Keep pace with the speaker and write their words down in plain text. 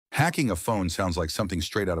Hacking a phone sounds like something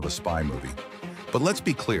straight out of a spy movie. But let's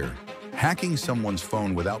be clear, hacking someone's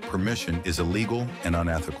phone without permission is illegal and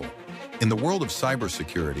unethical. In the world of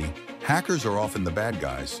cybersecurity, hackers are often the bad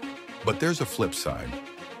guys, but there's a flip side.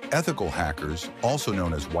 Ethical hackers, also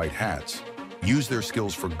known as white hats, use their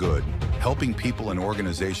skills for good, helping people and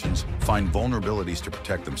organizations find vulnerabilities to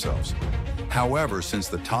protect themselves. However, since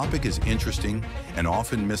the topic is interesting and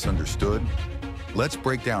often misunderstood, let's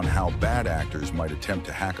break down how bad actors might attempt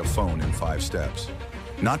to hack a phone in 5 steps.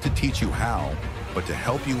 Not to teach you how, but to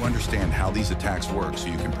help you understand how these attacks work so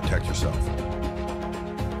you can protect yourself.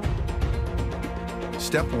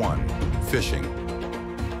 Step 1. Phishing.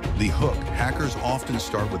 The hook. Hackers often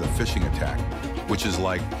start with a phishing attack, which is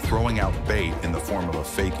like throwing out bait in the form of a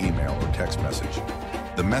fake email or text message.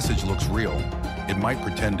 The message looks real. It might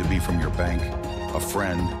pretend to be from your bank, a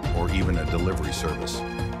friend, or even a delivery service,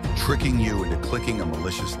 tricking you into clicking a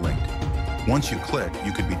malicious link. Once you click,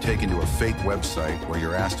 you could be taken to a fake website where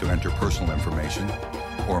you're asked to enter personal information,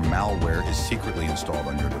 or malware is secretly installed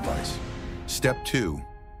on your device. Step 2.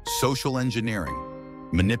 Social engineering.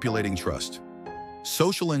 Manipulating trust.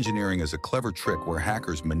 Social engineering is a clever trick where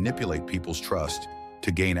hackers manipulate people's trust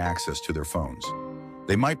to gain access to their phones.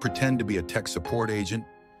 They might pretend to be a tech support agent,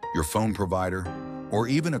 your phone provider, or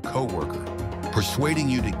even a coworker, persuading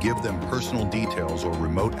you to give them personal details or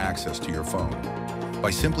remote access to your phone. By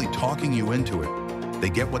simply talking you into it, they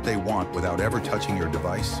get what they want without ever touching your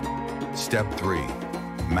device. Step 3.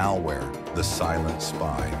 Malware, the silent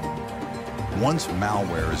spy. Once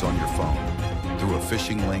malware is on your phone, through a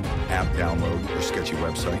phishing link, app download, or sketchy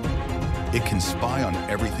website, it can spy on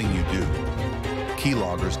everything you do.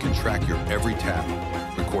 Keyloggers can track your every tap,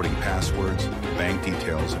 recording passwords, bank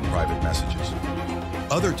details, and private messages.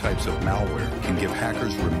 Other types of malware can give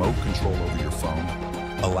hackers remote control over your phone,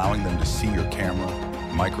 allowing them to see your camera,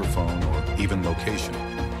 microphone, or even location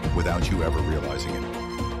without you ever realizing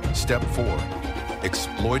it. Step 4.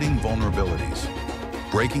 Exploiting vulnerabilities.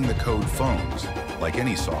 Breaking the code. Phones, like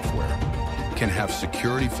any software, can have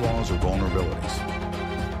security flaws or vulnerabilities.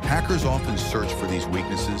 Hackers often search for these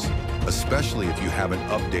weaknesses, especially if you haven't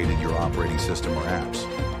updated your operating system or apps.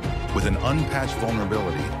 With an unpatched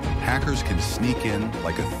vulnerability, hackers can sneak in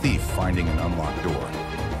like a thief finding an unlocked door.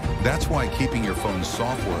 That's why keeping your phone's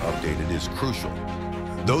software updated is crucial.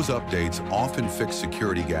 Those updates often fix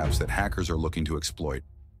security gaps that hackers are looking to exploit.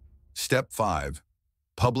 Step 5.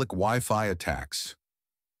 Public Wi-Fi attacks.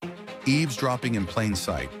 Eavesdropping in plain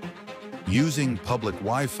sight. Using public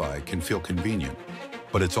Wi-Fi can feel convenient,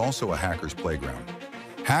 but it's also a hacker's playground.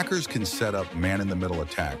 Hackers can set up man-in-the-middle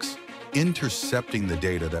attacks, intercepting the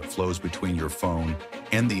data that flows between your phone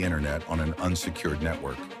and the internet on an unsecured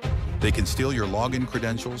network. They can steal your login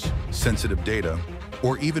credentials, sensitive data,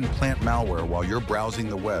 or even plant malware while you're browsing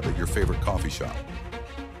the web at your favorite coffee shop.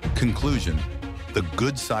 Conclusion: the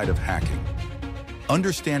good side of hacking.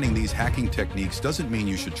 Understanding these hacking techniques doesn't mean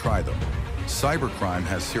you should try them. Cybercrime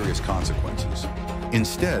has serious consequences.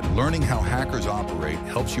 Instead, learning how hackers operate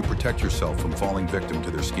helps you protect yourself from falling victim to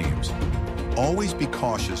their schemes. Always be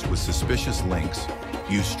cautious with suspicious links,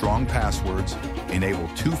 use strong passwords, enable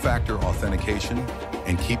 2-factor authentication,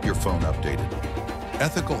 and keep your phone updated.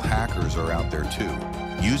 Ethical hackers are out there too,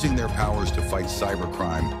 using their powers to fight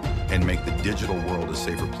cybercrime and make the digital world a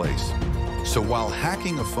safer place. So while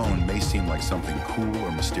hacking a phone may seem like something cool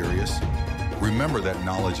or mysterious, remember that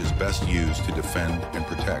knowledge is best used to defend and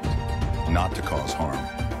protect, not to cause harm.